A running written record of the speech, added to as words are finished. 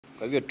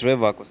Kwa hivyo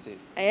Trevor ako safe.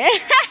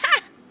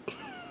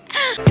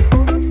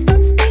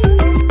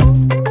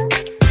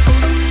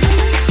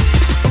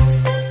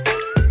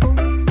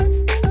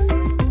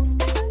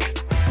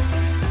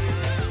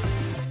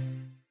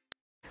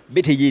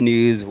 BTG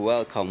News,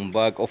 welcome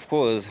back. Of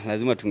course,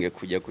 lazima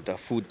tungekuja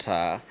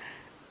kutafuta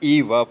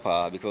Eve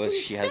hapa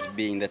because she has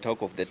been the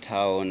talk of the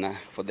town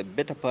for the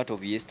better part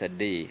of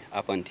yesterday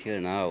up until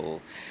now.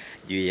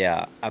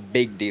 Yeah, a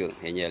big deal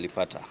yenye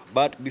alipata.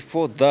 But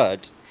before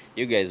that,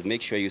 you guys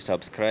make sure you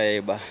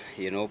subscribe,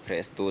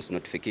 press those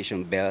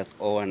notification bells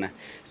on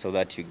so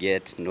that you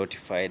get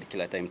notified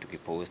kila time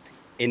tukipost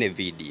any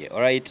video.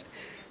 All right?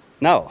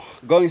 Now,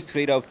 going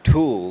straight up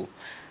to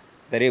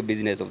the real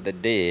business of the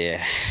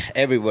day.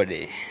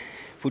 Everybody,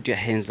 put your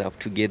hands up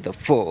together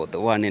for the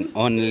one and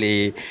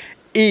only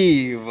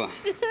Eve.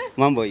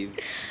 Mambo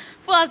Eve.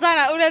 Poa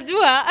sana,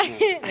 unajua,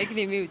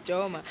 lakini mimi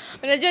uchoma.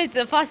 Unajua it's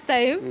the first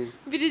time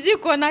BTG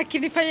kuona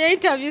kinifanya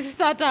interview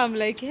sasa I'm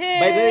like,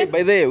 hey.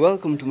 By the way,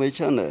 welcome to my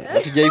channel.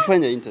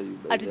 Hatujaifanya interview.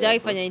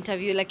 Hatujaifanya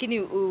interview lakini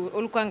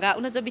ulikuanga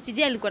unajua BTG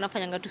alikuwa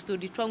anafanyanga tu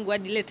studio twangu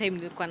hadi ile time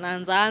nilikuwa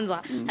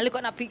naanza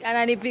alikuwa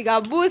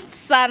ananipiga boost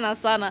sana.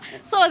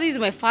 So this is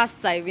my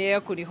first time yeye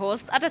kuni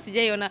host. Hata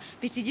sijaiona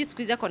BTG siku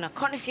hizi akona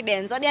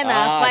confidence. Hadi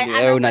anafanya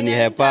wewe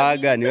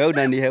unanihepaga, ni wewe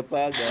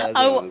unanihepaga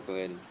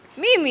kweli.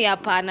 Mimi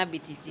hapana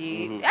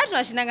BTG. Hata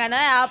tunashindana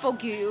naye hapa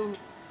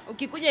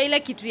ukikuja ile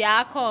kitu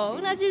yako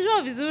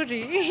unajijua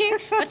vizuri.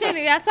 Acha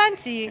ni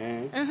asante.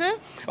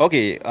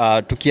 Okay,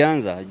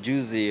 tukianza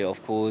juzi of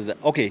course.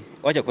 Okay,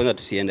 wacha kwanza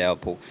tusiende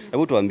hapo.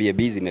 Hebu tuambie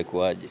busy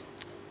imekuaje?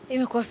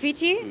 Imekuwa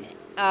fiti.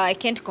 I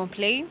can't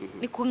complain.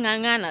 Ni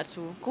kungangana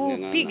tu,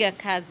 kupiga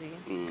kazi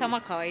kama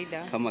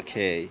kawaida. Kama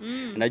K.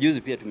 Na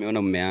juzi pia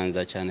tumeona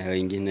mmeanza channel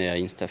nyingine ya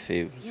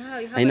InstaFave.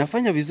 Yeah,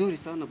 inafanya vizuri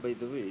sana by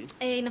the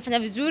way. Inafanya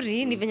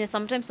vizuri, ni venye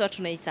sometimes watu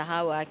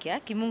tunaisahau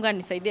yake. Mungu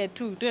anisaidie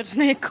tu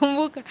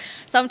tunaikumbuka.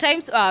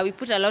 Sometimes we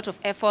put a lot of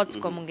efforts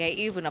kwa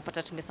MUNGAI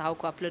unapata tumesahau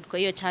ku upload kwa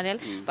hiyo channel,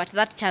 but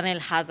that channel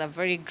has a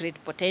very great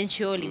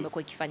potential.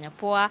 Imekuwa ikifanya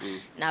poa.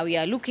 Now we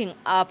are looking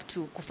up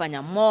to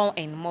kufanya more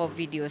and more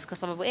videos kwa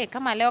sababu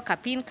kama leo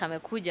Kapin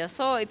kamekuja,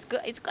 so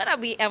it's gonna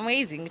be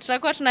amazing.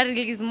 Tutakuwa tuna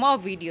release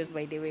more videos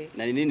by the way.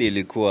 Na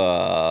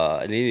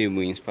nini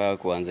muinspire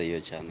kuanza hiyo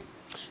channel?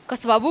 Kwa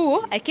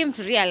sababu I came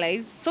to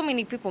realize so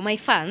many people, my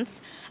fans,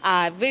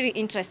 are very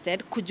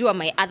interested kujua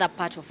my other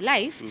part of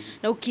life.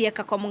 Na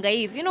ukieka kwa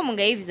MUNGAI,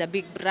 MUNGAI is a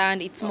big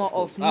brand. It's more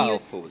of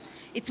news.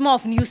 It's more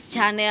of news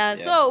channel.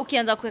 Yeah. So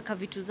ukianza kuweka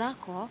vitu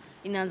zako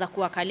inaanza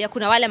kuwakalia,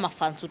 kuna wale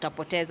mafans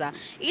utapoteza.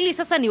 Ili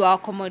sasa ni wa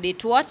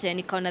accommodate wote,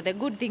 nikaona the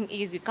good thing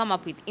is we come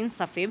up with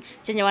InstaFave.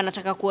 Chenye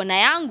wanataka kuona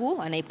yangu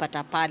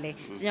wanaipata pale.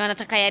 Chenye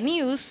wanataka ya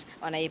news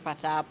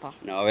wanaipata hapa.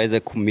 Na waweze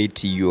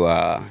kumit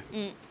your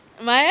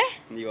my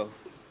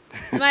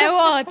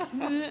what?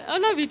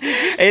 Ona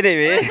BTG.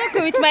 Anyway,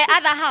 with my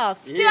other half.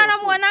 Si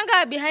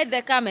wanamuonanga behind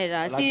the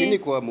camera. Lakini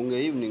kwa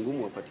MUNGAI ni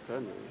ngumu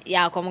wapatikane.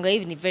 Yeah, kwa MUNGAI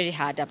ni very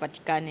hard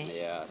apatikane.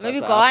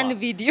 Maybe kwa one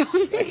video.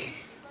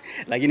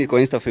 Lakini kwa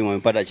InstaFave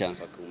wamepata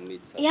chance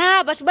wakummeet.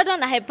 Yeah, but bado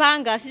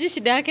anahepanga. Sijui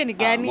shida yake ni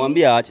gani.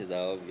 Mwambie aache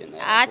za ovyo na.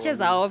 Aache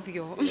za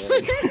ovyo.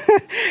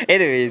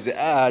 Anyways,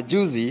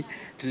 juzi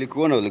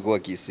tulikuona ulikuwa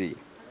Kisii.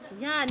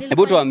 Yeah,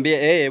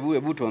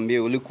 hebu tuambie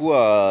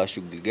ulikuwa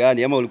shughuli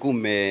gani ama ulikuwa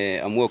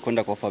umeamua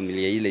kwenda kwa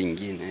familia ile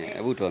nyingine?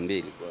 Hebu tuambie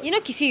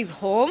ilikuwa. Kisii is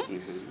home,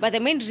 but the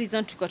main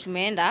reason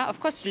tumeenda, of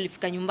course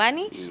tulifika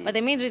nyumbani, but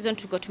the main reason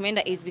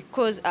tumeenda is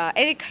because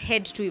Eric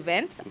had 2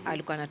 events,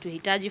 alikuwa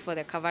anatuhitaji for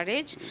the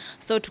coverage.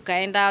 So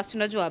tukaenda,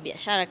 tunajua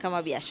biashara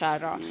kama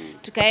biashara.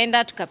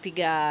 Tukaenda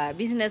tukapiga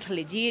business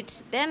legit,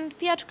 then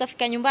pia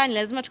tukafika nyumbani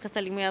lazima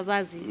tukasalimia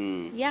wazazi.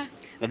 Yeah.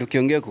 Na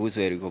tukiongea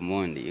kuhusu Eric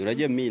OMONDI,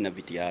 unajua mimi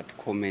napitia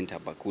comment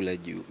hapa kula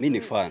juu. Mimi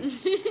ni fan.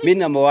 Mimi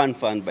number 1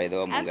 fan by the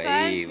way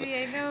MUNGAI.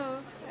 I know.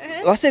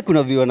 Wase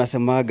kuna vile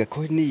wanasemaga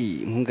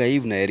kwani MUNGAI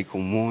na Eric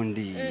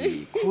OMONDI.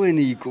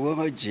 Kwani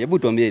ikoje? Hebu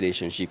tuambie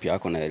relationship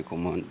yako na Eric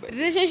OMONDI.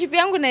 Relationship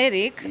yangu na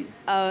Eric,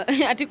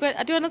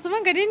 ati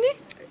wanasemanga nini?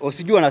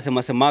 Usijua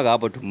wanasemaga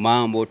hapo tu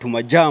mambo, tu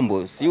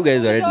majambo. You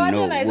guys already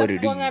know what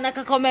it is. Na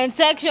comment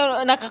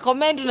section na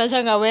comment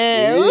unashanga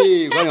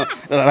wewe.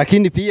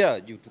 Lakini pia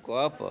juu tuko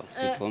hapa,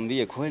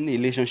 situambie kwani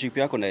relationship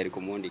yako na Eric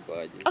OMONDI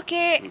kwaje?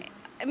 Okay,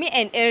 me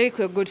and Eric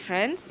were good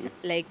friends.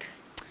 Like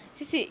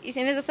sisi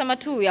inaweza sema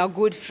tu we are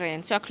good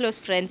friends, we are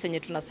close friends wenye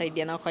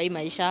tunasaidiana kwa hii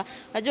maisha.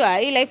 Unajua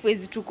hii life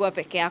hizi tu kwa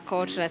peke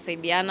yako,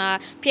 tunasaidiana.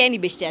 Pia ni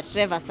best ya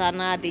Trevor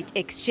sana, they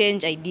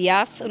exchange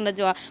ideas.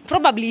 Unajua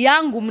probably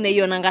yangu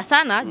mnaionanga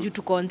sana due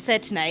to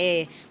concert na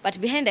yeye, but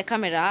behind the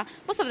camera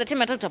most of the time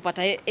hata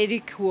utapata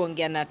Eric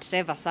huongea na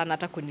Trevor sana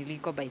hata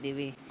kuniliko by the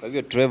way. Kwa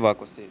hivyo Trevor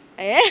ako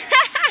safe.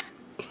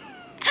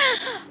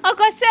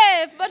 Ako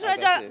safe, but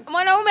unajua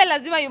mwanaume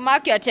lazima you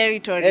mark your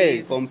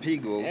territories.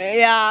 Kompigo.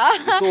 Yeah.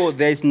 So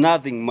there is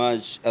nothing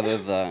much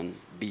other than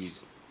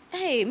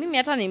busy. Mimi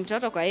hata ni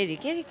mtoto kwa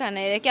Eric. Eric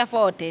anaelekea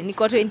 40,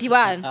 niko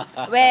 21.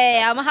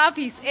 I'm half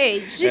his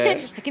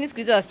age. Lakini siku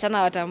hizo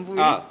wasichana watambui.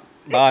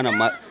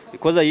 Bana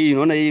kwanza hii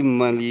unaona hii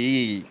mali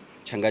hii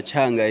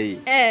changa hii.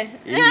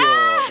 Hiyo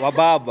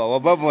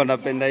wababa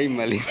wanapenda hii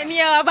mali. Ni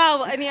ya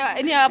wababa, ni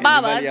ya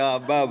wababa. Ni ya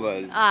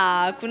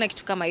wababa. Kuna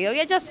kitu kama hiyo.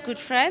 You're just good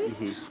friends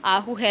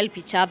who help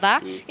each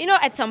other. You know,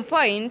 at some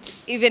point,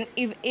 even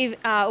if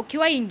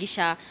ukiwa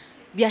ingisha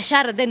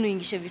biashara then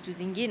uingishe vitu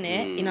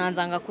zingine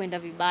inaanzanga kwenda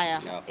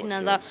vibaya.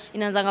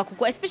 Inaanzanga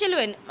kukua, especially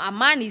when a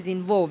man is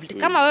involved.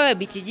 Kama wewe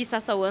BTG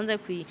sasa uanze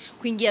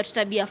kuingia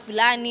tutabia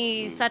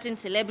fulani, certain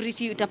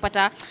celebrity,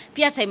 utapata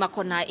pia time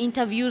akona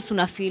interviews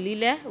unafeel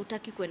ile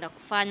utaki kwenda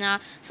kufanya.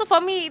 So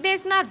for me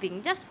there's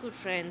nothing, just good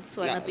friends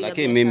wanapiga.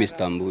 Lakini mimi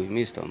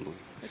stambui.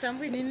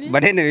 Utambui nini?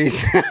 But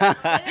anyways,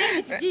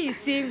 BTG is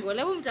single.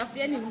 Hebu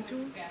mtafutieni mtu.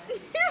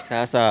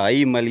 Sasa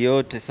hii mali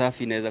yote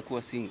safi inaweza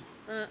kuwa single.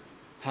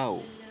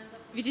 How?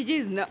 BTG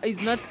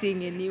is not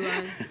seeing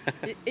anyone.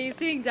 He's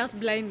seeing just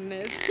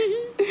blindness.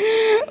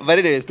 But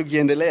anyways,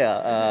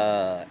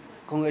 tukiendelea,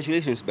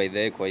 congratulations by the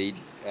way kwa hii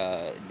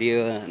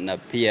deal na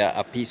pia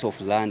a piece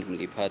of land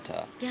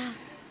mlipata. Yeah.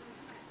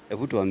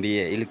 Hebu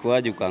tuambie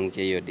ilikuwaje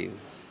ukaangukia hiyo deal?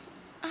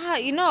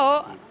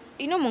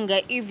 You know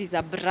MUNGAI is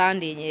a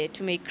brand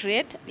to make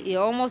create.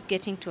 You're almost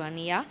getting to an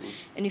year,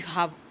 and you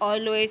have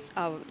always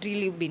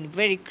really been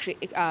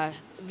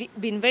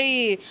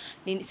very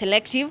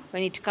selective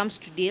when it comes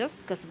to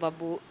deals, because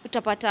babu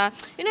utapata,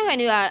 you know, when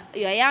you are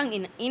young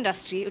in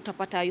industry,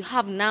 utapata you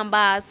have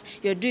numbers,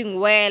 you're doing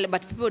well,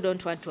 but people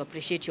don't want to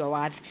appreciate your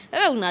worth.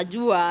 Wewe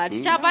unajua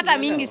tutapata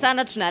mingi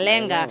sana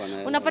tunalenga.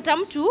 Unapata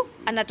mtu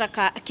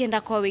anataka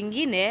akienda kwa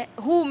wengine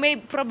who may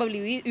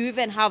probably you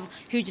even have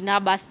huge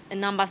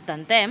numbers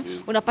than them.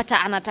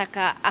 Unapata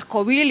anataka ako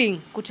willing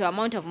kutoa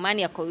amount of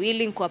money, ako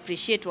willing ku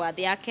appreciate worth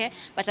yake,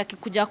 but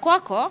akikuja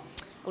kwako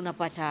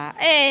unapata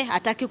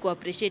hataki ku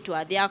appreciate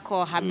worth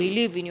yako,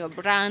 believe in your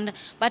brand.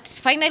 But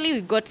finally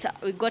we got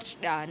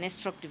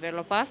Nestrock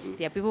developers,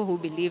 there are people who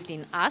believed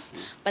in us,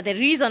 but the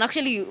reason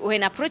actually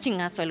when approaching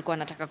us walikuwa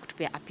wanataka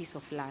kutupea a piece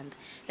of land,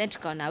 then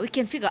tukaona we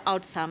can figure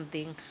out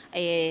something,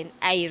 and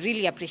I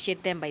really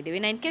appreciate them by the way.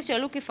 And in case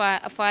you're looking for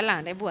a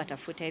land, hebu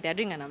atafute, they are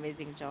doing an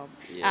amazing job.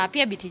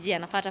 Pia BTG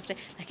anafaa tafute,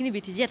 lakini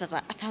BTG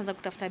ataanza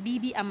kutafuta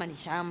bibi ama ni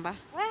shamba.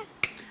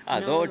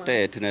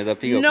 Zote tunaweza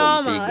piga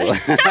kwa mpigo.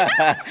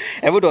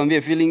 Hebu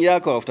tuambie feeling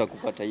yako after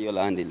kupata hiyo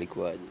land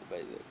ilikuwaje by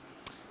the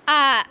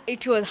way?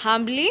 It was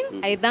humbling.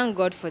 I thank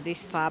God for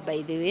this far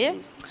by the way.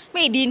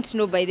 I didn't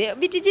know by the way.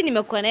 BTG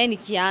nimekuwa naye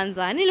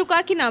nikianza. Nilikuwa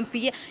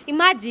akinampigia.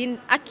 Imagine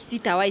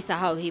akisitawahi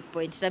sahau hii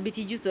point. Na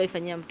BTG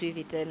usiwaifanyia mtu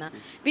hivi tena.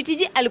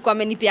 BTG alikuwa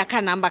amenipia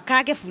ka namba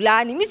kake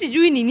fulani. Mimi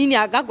sijui ni nini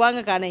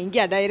akakuanga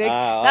kanaingia direct.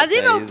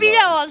 Lazima upige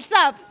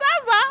WhatsApp.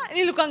 Sasa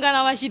nilikuwa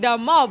na mashida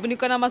mob,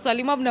 niko na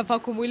maswali mob nafaa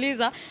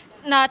kumuuliza.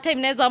 Na time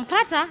naweza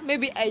mpata,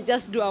 maybe I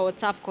just do a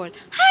WhatsApp call.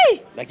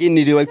 Hi! Lakini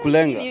niliwahi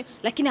kulenga.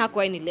 Lakini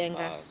hakuwahi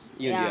nilenga.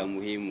 Hiyo ndio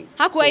muhimu.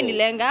 Hakuwahi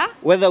nilenga.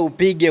 Whether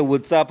upige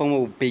WhatsApp ama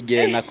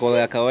upige na call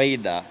ya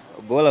kawaida,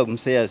 bora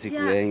msea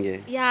sikulenge.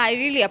 Yeah, I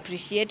really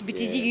appreciate.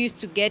 BTG used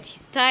to get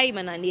his time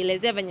and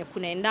anielezea venye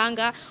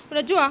kunaendanga.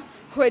 Unajua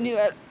when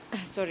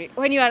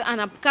you are an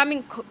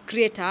upcoming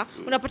creator,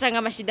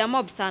 unapata mashida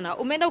mob sana.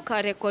 Umeenda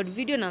ukarecord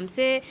video na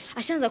msee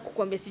ashaanza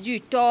kukuambia sijui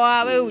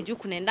toa, wewe hujui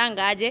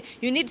kunaendanga aje.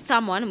 You need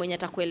someone mwenye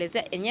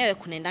atakuelezea yenyewe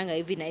kunaendanga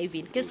hivi na hivi.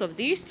 In case of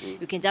this,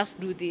 you can just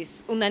do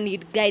this. Una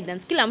need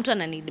guidance. Kila mtu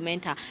ana need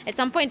mentor. At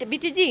some point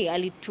BTG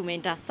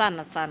alitumenta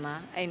sana.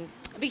 And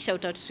big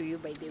shout out to you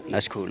by the way.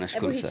 Nashukuru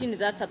sana. Hitting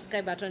that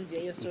subscribe button to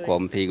your story. Kwa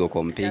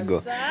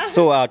mpigo.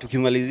 So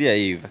tukimalizia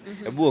hivi,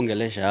 hebu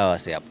ongelesha hawa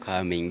say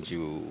upcoming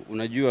juu.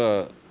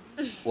 Unajua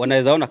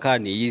wanaweza ona kama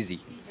ni easy.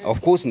 Of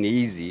course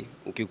ni easy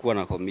ukikuwa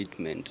na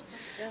commitment.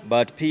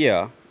 But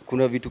pia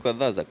kuna vitu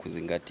kadhaa za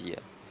kuzingatia,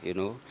 you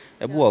know.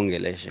 Hebu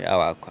waongeleshe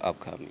hawa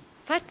upcoming.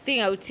 First thing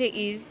I would say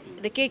is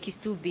the cake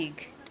is too big.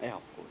 Yeah,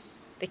 of course.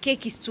 The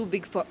cake is too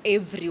big for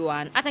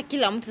everyone. Hata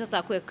kila mtu sasa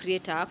akuwe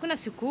creator. Hakuna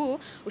siku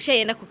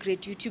ushaenda ku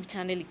create YouTube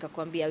channel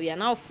ikakwambia we are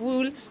now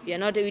full,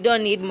 we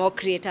don't need more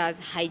creators.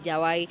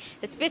 Haijawahi.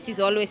 The space is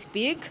always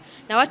big.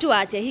 Na watu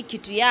waache hii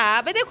kitu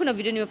ya, but kuna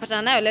video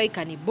nimepatana nayo leo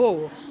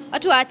ikanibo.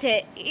 Watu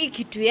waache hii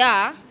kitu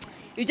ya,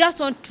 you just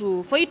want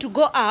to, for you to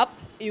go up,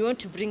 you want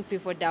to bring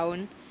people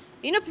down.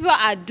 You know, people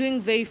are doing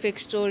very fake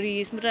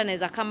stories. Mtu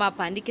anaweza kama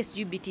hapa andike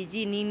sijui BTG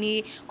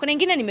nini. Kuna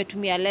ingine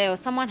nimetumia leo,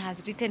 someone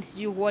has written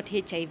sijui what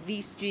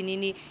HIV sijui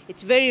nini.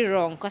 It's very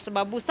wrong kwa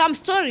sababu some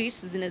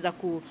stories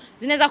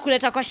zinaweza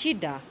kuleta kwa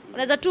shida.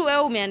 Unaweza tu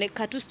wewe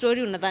umeandika tu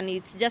story unadhani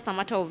it's just a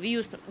matter of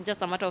views,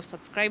 just a matter of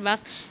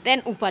subscribers,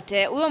 then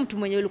upate huyo mtu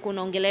mwenye ulikuwa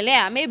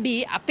unaongelelea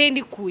maybe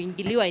apendi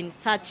kuingiliwa in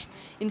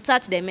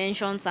such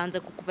dimensions, aanze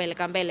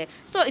kukupeleka mbele.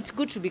 So it's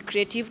good to be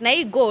creative. Na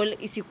hii goal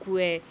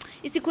isikue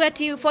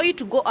ati for you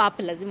to go up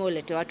lazima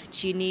ulete watu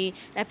chini,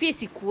 na pia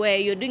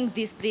isikue you're doing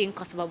this thing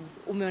kwa sababu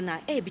umeona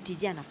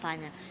BTG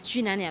anafanya,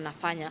 sijui nani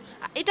anafanya.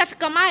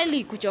 Itafika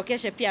mahali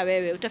kuchokeshe pia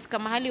wewe. Utafika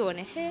mahali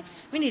uone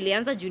mimi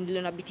nilianza juu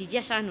niliona BTG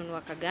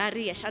ashanunua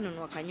kagari,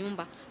 ashanunua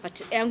kanyumba,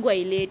 but yangu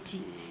haileti.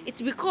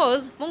 It's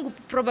because Mungu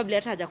probably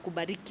hata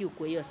hajakubariki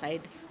uko hiyo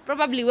side.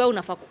 probably wewe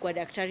unafaa kuwa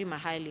daktari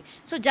mahali.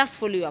 So just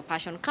follow your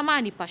passion.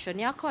 Kama ni passion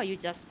yako, you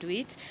just do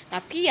it.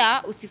 Na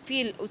pia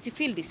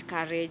usifeel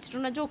discouraged.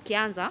 Tunajua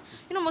ukianza,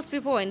 you know most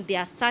people when they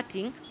are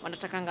starting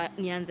wanatakanga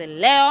nianze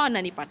leo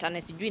na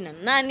nipatane sijui na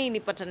nani,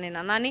 nipatane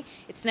na nani.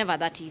 It's never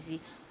that easy.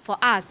 For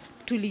us,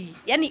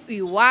 yani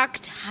we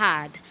worked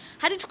hard.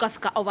 Hadi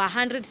tukafika over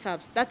 100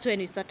 subs. That's when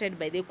we started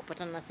by the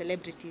kupatana na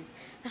celebrities.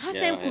 The first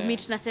time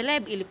kumit na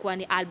celeb ilikuwa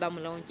ni album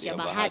launch ya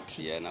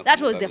Bahati.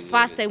 That was the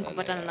first time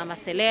kupatana na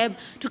celeb.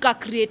 Tuka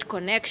create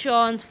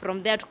connections.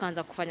 From there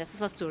tukaanza kufanya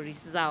sasa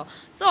stories zao.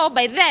 So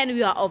by then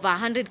we were over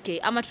 100k.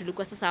 Ama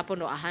tulikuwa sasa hapo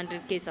ndo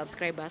 100k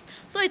subscribers.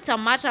 So it's a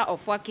matter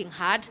of working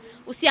hard.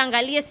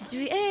 Usiangalie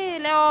sijui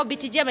leo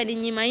BTG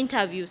ameninyima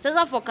interview.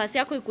 Sasa focus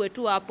yako ikuwe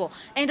tu hapo.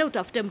 Enda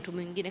utafute mtu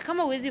mwingine.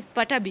 Kama uwezi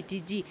pata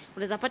BTG,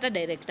 unaweza pata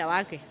director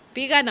wake.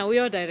 Piga na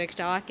huyo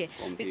director wake.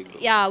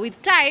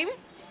 With time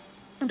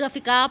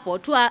utafika hapo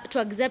to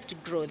accept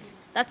growth.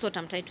 That's what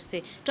I'm trying to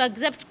say. To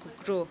accept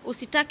grow.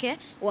 Usitake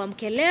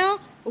uamke leo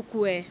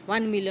ukue 1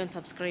 million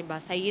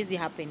subscribers. Haiwezi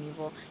happen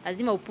hivyo.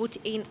 Lazima uput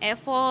in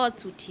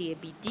effort, utie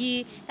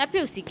bidii, na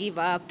pia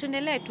usigive up.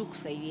 Tuendelee tu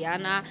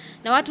kusaidiana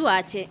na watu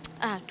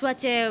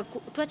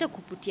tuache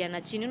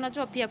kuputiana chini.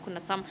 Unajua pia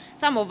kuna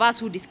some of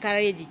us who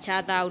discourage each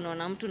other.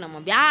 Unaona mtu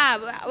unamwambia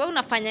wewe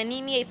unafanya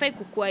nini? Haifai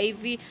kukua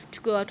hivi.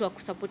 Tukue watu wa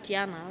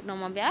kusapotiana.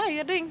 Unamwambia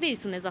you're doing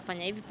this, unaweza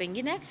fanya hivi,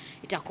 pengine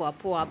itakuwa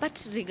poa. But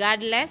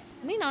regardless,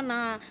 mimi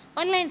naona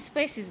online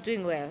space is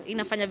doing well.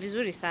 Inafanya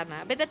vizuri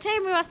sana. By the time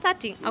we were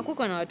starting,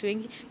 hakukuwa na watu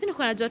wengi. Mimi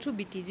nilikuwa najua tu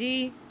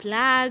BTG,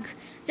 Plug,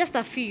 just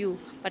a few.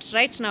 But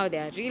right now they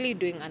are really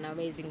doing an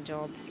amazing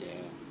job.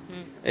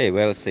 Hey,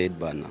 well said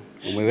bana.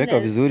 Umeweka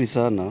vizuri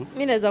sana.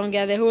 Mimi naweza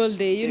ongea the whole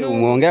day, you know.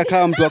 Umeongea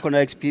kama mtu ako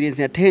na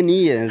experience ya 10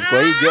 years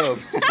kwa hii job.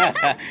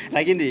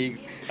 Lakini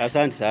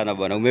asante sana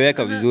bwana.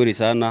 Umeweka vizuri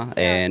sana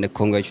and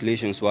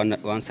congratulations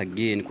once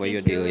again kwa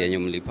hiyo deal yenye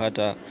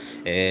mlipata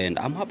and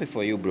I'm happy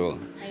for you bro.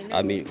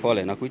 I mean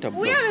pole nakuita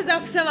bro. Wewe unaweza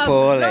kusema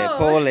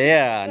pole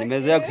yeah.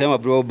 Nimezoea kusema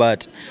bro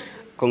but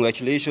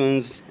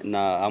congratulations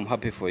na I'm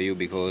happy for you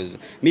because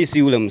mi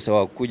si ule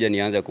msawa kuja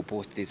nianze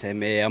kupost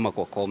niseme ama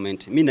kwa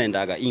comment. Mi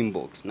naendaga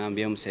inbox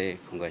naambia mse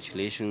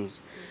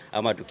congratulations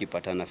ama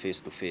tukipatana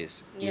face to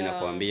face. Mimi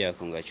nakwambia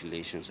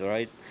congratulations,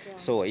 alright?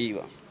 So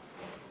Eva.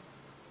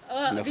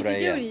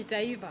 BTG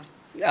unitaiva.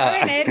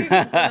 Wewe na Eric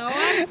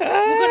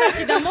mko na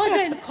shida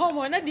moja in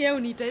common hadi yeye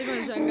unitaiva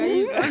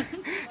nishangaiva.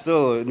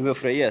 So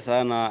nimefurahia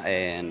sana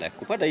and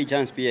kupata hii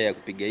chance pia ya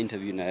kupiga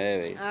interview na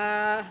wewe.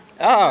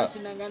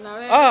 Tunashindana na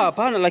wewe.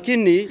 Hapana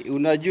lakini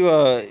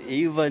unajua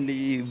Eva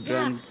ni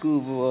brand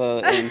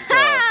kubwa and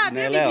stuff.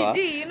 Naelewa.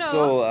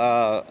 So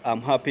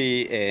I'm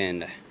happy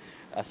and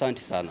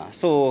asante sana.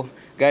 So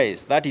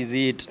guys, that is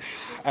it.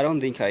 I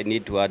don't think I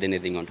need to add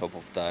anything on top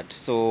of that.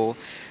 So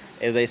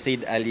as I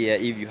said earlier,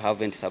 if you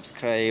haven't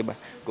subscribed,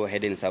 go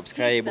ahead and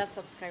subscribe.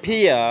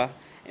 Pia,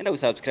 enda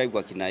usubscribe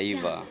kwa kina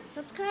Eva.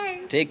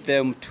 Subscribe. Take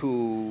them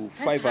to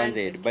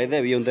 500. By the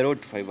way, we're on the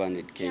road to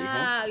 500k.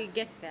 Yeah, we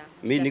get there.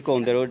 Me niko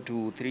on the road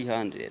to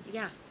 300.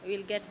 Yeah,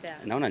 we'll get there.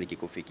 Naona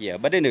nikikufikia.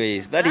 But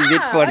anyways, that is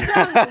it for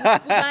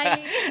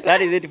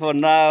that is it for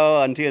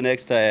now. Until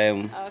next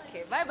time.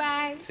 Okay,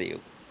 bye-bye. See you.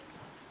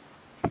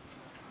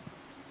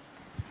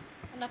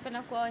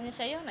 Unapenda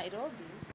kuwaonyesha hiyo Nairobi?